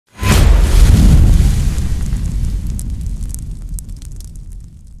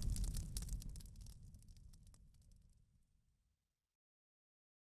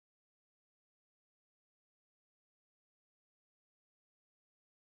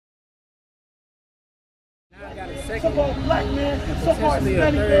So-called black man, so-called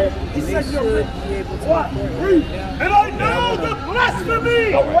Hispanic man, he said you're rich. What? Read. And I know the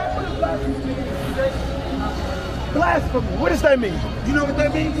blasphemy! So what does blasphemy mean? Blasphemy. What does that mean? You know what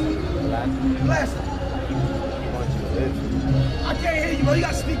that means? Blasphemy. I can't hear you, bro. You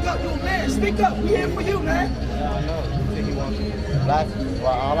gotta speak up. You a man. Speak up. We here for you, man. Yeah, I know. You think he wants you to blasphemy. Well,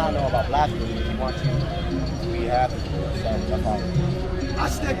 all I know about blasphemy is he wants you to be happy. That's all. I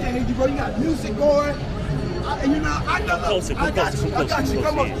still can't hear you, bro. You got music going. You know, I know. I got you.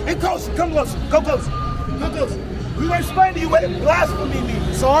 Come on. Hey, closer. Come closer. Come closer. Come closer. We gonna explain to you what blasphemy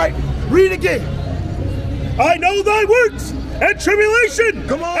means. All right? Read again. I know thy works and tribulation.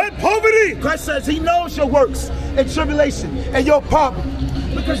 Come on. And poverty. Christ says he knows your works and tribulation and your poverty.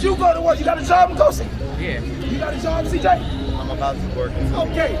 Because you go to work. You got a job, Kosi? Yeah. You got a job, CJ? I'm about to work.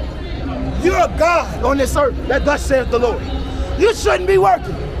 Okay. You're a God on this earth. That thus saith the Lord. You shouldn't be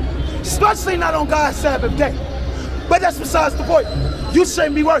working. Especially not on God's Sabbath day. But that's besides the point. You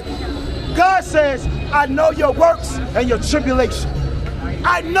shouldn't be working. God says, I know your works and your tribulation.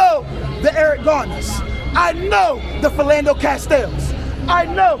 I know the Eric Garners. I know the Philando Castells. I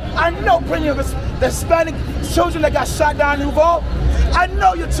know plenty of the Hispanic children that got shot down in Uvalde. I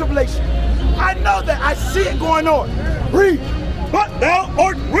know your tribulation. I know that. I see it going on. Read. But thou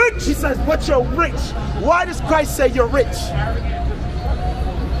art rich. He says, but you're rich. Why does Christ say you're rich?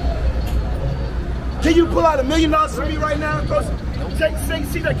 Can you pull out $1 million for me right now?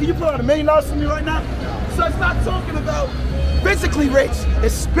 See that? Can you pull out $1 million for me right now? So it's not talking about physically rich,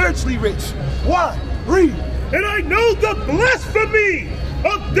 it's spiritually rich. Why? Read. And I know the blasphemy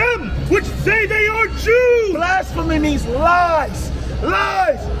of them which say they are Jews. Blasphemy means lies.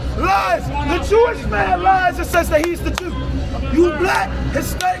 Lies. Lies. The Jewish man lies and says that he's the Jew. You black,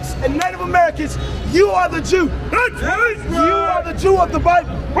 Hispanics, and Native Americans, you are the Jew. That's right. You are the Jew of the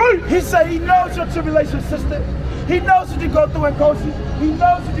Bible. Right. He said he knows your tribulation, sister. He knows what you go through in Kosi. He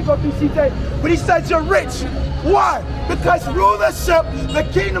knows what you go through, CJ. But he says you're rich. Why? Because rulership, the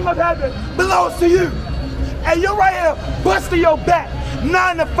kingdom of heaven, belongs to you. And you're right here busting your back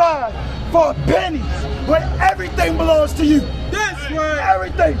 9 to 5 for pennies when everything belongs to you. That's right.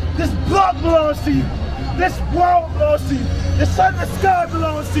 Everything. This block belongs to you. This world belongs to you. The sun, the sky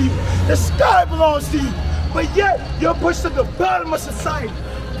belongs to you. The sky belongs to you. But yet, you're pushed to the bottom of society.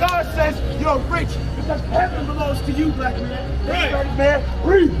 God says you're rich because heaven belongs to you, black man. Right. Man,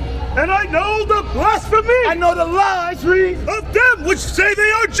 read. And I know the blasphemy. I know the lies, read. Of them which say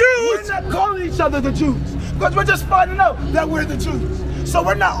they are Jews. We're not calling each other the Jews because we're just finding out that we're the Jews. So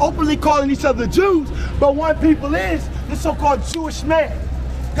we're not openly calling each other the Jews, but one people is the so-called Jewish man.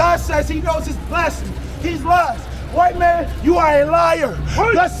 God says he knows his blasphemy. He's lies. White man, you are a liar.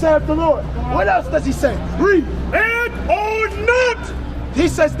 Right. Thus saith the Lord. What else does he say? Read. And are not. He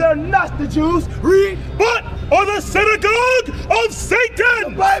says they're not the Jews. Read. But are the synagogue of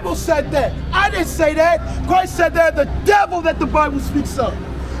Satan. The Bible said that. I didn't say that. Christ said they're the devil that the Bible speaks of.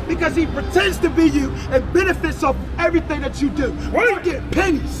 Because he pretends to be you and benefits off everything that you do. Right. You get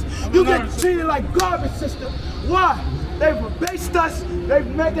pennies. You get treated like garbage, sister. Why? They've rebased us.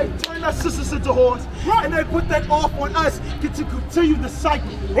 They've turned our sisters into whores. Right. And they put that off on us to continue the cycle.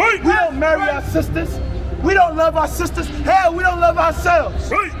 Right. We don't marry our sisters. We don't love our sisters. Hell, we don't love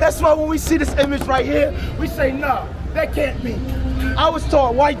ourselves. Right. That's why when we see this image right here, we say, nah, that can't be. I was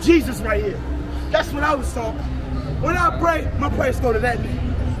taught white Jesus right here. That's what I was taught. When I pray, my prayers go to that man.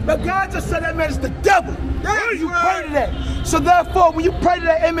 But God just said that man is the devil. Right. You pray to that. So therefore, when you pray to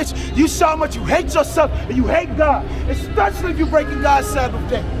that image, you show how much you hate yourself and you hate God. Especially if you're breaking God's Sabbath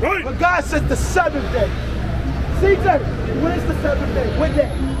day. Right. But God says the seventh day. CJ, when is the seventh day? What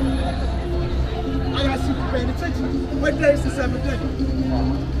day? I gotta see you paying attention. What day is the seventh day?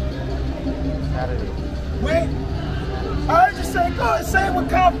 Saturday. Wait. I heard you say, go ahead, say it with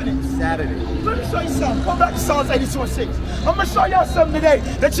confidence. Saturday. Let me show you something. Go back to Psalms 82:6. I'm gonna show y'all something today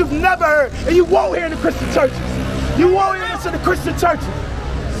that you've never heard and you won't hear in the Christian churches. You won't hear this in the Christian churches.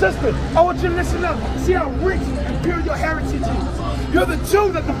 Sister, I want you to listen up. See how rich and pure your heritage is. You're the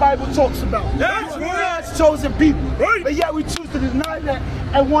Jew that the Bible talks about. That's You're right. God's chosen people. Right. But yet we choose to deny that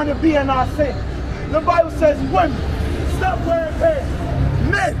and want to be in our sin. The Bible says, women, stop wearing pants.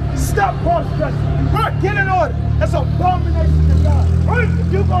 Men, stop cross-dressing. Right. Get in order. That's an abomination to God. Right.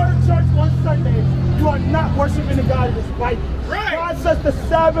 If you go to church on Sunday, you are not worshiping the God of this Bible. Right. God says the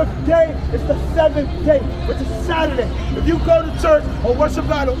Sabbath day is the seventh day, which is Saturday. If you go to church or worship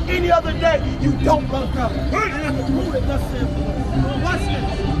God on any other day, you don't love God. Right. And the rule it thus saith the Lord. Watch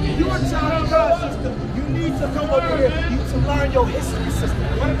this. You're a child of God, sister. You need to come over here. You need to learn your history, sister.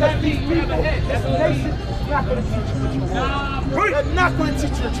 Because these people, this nation, not going to teach you with your words. They're not going to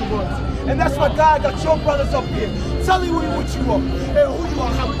teach you with your words. And that's why God got your brothers up here telling you what you are and who you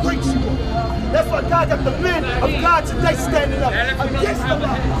are, how great you are. That's why God got the men of God today standing up against the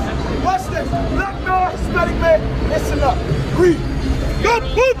lies. Watch this. Black man, Hispanic man, listen up. Read. The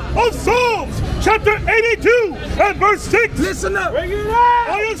book of Psalms, chapter 82 and verse 6. Listen up. I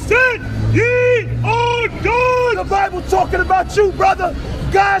have said, ye are God. The Bible talking about you, brother.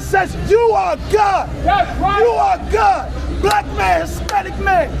 God says you are God. That's right. You are God. Black man, Hispanic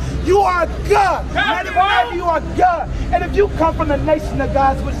man, you are God. Native American, you are God. And if you come from the nation of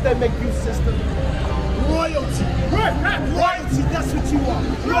gods, which they make you, sister, royalty. Royalty, that's what you are.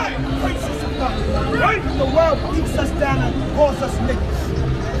 You are the princess of God. Right? The world beats us down and calls us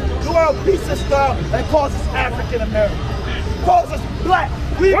niggas. The world beats us down and calls us African American. Calls us black.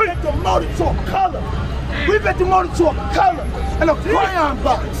 We've been demoted to a color. We've been demoted to a color and a crayon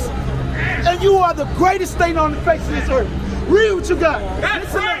box. And you are the greatest thing on the face of this earth. Read what you got.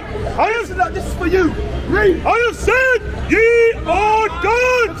 Listen up. This is for you. Read. I have said, ye are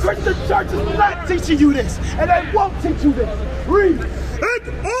God. The Christian church is not teaching you this, and they won't teach you this. Read.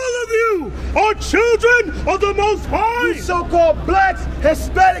 And all of you are children of the Most High. You so-called blacks,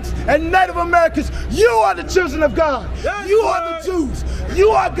 Hispanics, and Native Americans, you are the children of God. You are the Jews. You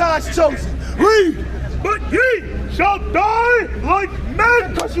are God's chosen. Read. But ye shall die like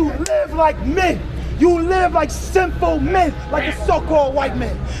men. Because you live like men. You live like sinful men, like the so-called white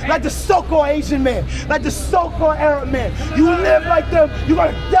man, like the so-called Asian man, like the so-called Arab man. You live like them, you're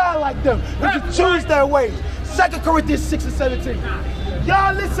gonna die like them, but you choose their ways. 2 Corinthians 6 and 17.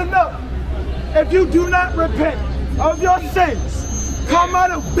 Y'all listen up. If you do not repent of your sins, come out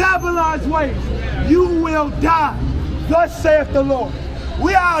of Babylon's ways, you will die. Thus saith the Lord.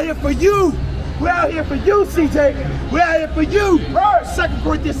 We're out here for you. We're out here for you, CJ. We're out here for you. 2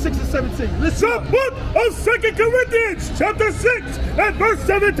 Corinthians 6 and 17. Listen The up. book of 2 Corinthians, chapter 6 and verse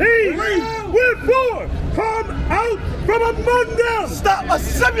 17. Wherefore, come out from among them. Stop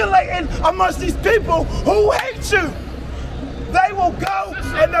assimilating amongst these people who hate you. They will go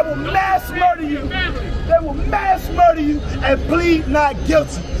and they will mass murder you. They will mass murder you and plead not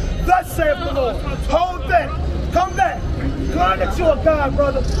guilty. Thus saith the Lord. Hold back. Come back. Learn that you are God,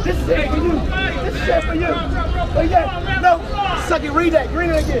 brother. This is it for you. This is it for you. But yeah, no, second, read that. Read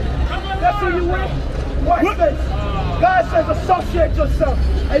it again. That's who you with. Watch this. God says associate yourself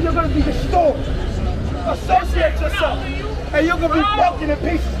and you're going to be destroyed. Associate yourself and you're going to be broken in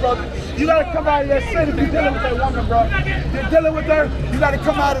pieces, brother. You got to come out of that sin if you're dealing with that woman, bro. You're dealing with her, you got to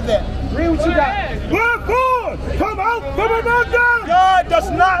come out of that. Read what you got. Wherefore, come out from among them. God does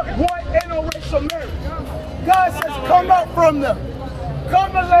not want interracial marriage. God says, come out from them.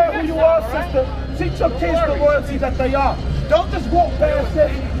 Come and learn who you are, sister. Teach your kids the royalty that they are. Don't just walk past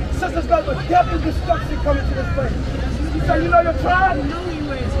it. Sisters, there's a deadly destruction coming to this place. You say, you know your tribe?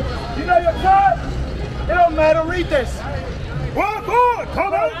 You know your tribe? It don't matter. Read this. Wherefore,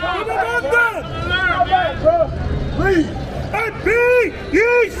 come out from among them. Come out, bro. Read. And be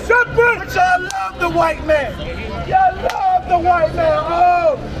ye separate. But y'all love the white man. Y'all love the white man.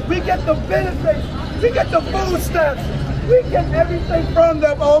 Oh, we get the benefits. We get the food stamps. We get everything from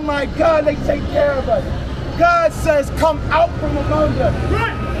them. Oh my God, they take care of us. God says, come out from among them.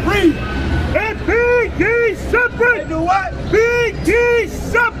 Read. And be ye separate. And do what? Be ye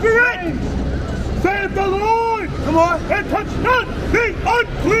separate. Saith the Lord. Come on. And touch not the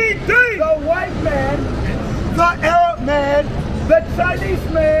unclean thing. The white man, the Arab man, the Chinese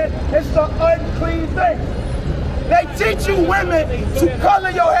man is the unclean thing. They teach you women to color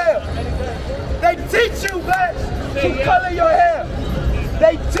your hair. They teach you blacks to color your hair.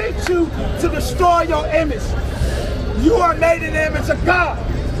 They teach you to destroy your image. You are made in the image of God.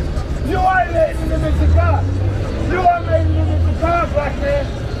 You are made in the image of God. You are made in the image of God, black man.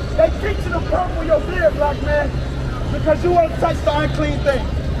 They teach you to purple your beard, black man, because you want to touch the unclean thing,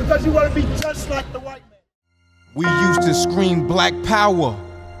 because you want to be just like the white man. We used to scream black power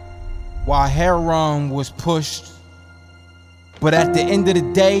while heroin was pushed. But at the end of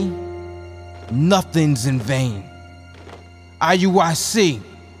the day, nothing's in vain. Iuic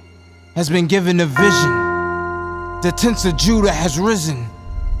has been given a vision. The tents of Judah has risen.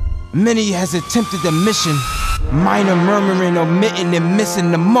 Many has attempted the mission. Minor murmuring, omitting, and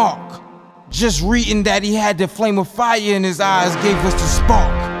missing the mark. Just reading that he had the flame of fire in his eyes gave us the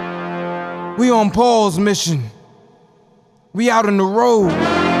spark. We on Paul's mission. We out on the road,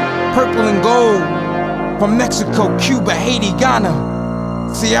 purple and gold. From Mexico, Cuba, Haiti,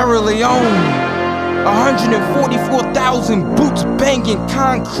 Ghana, Sierra Leone. 144,000 boots banging,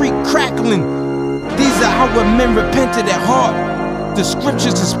 concrete crackling. These are our men repented at heart. The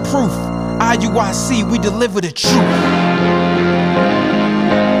scriptures is proof. IUIC, we deliver the truth.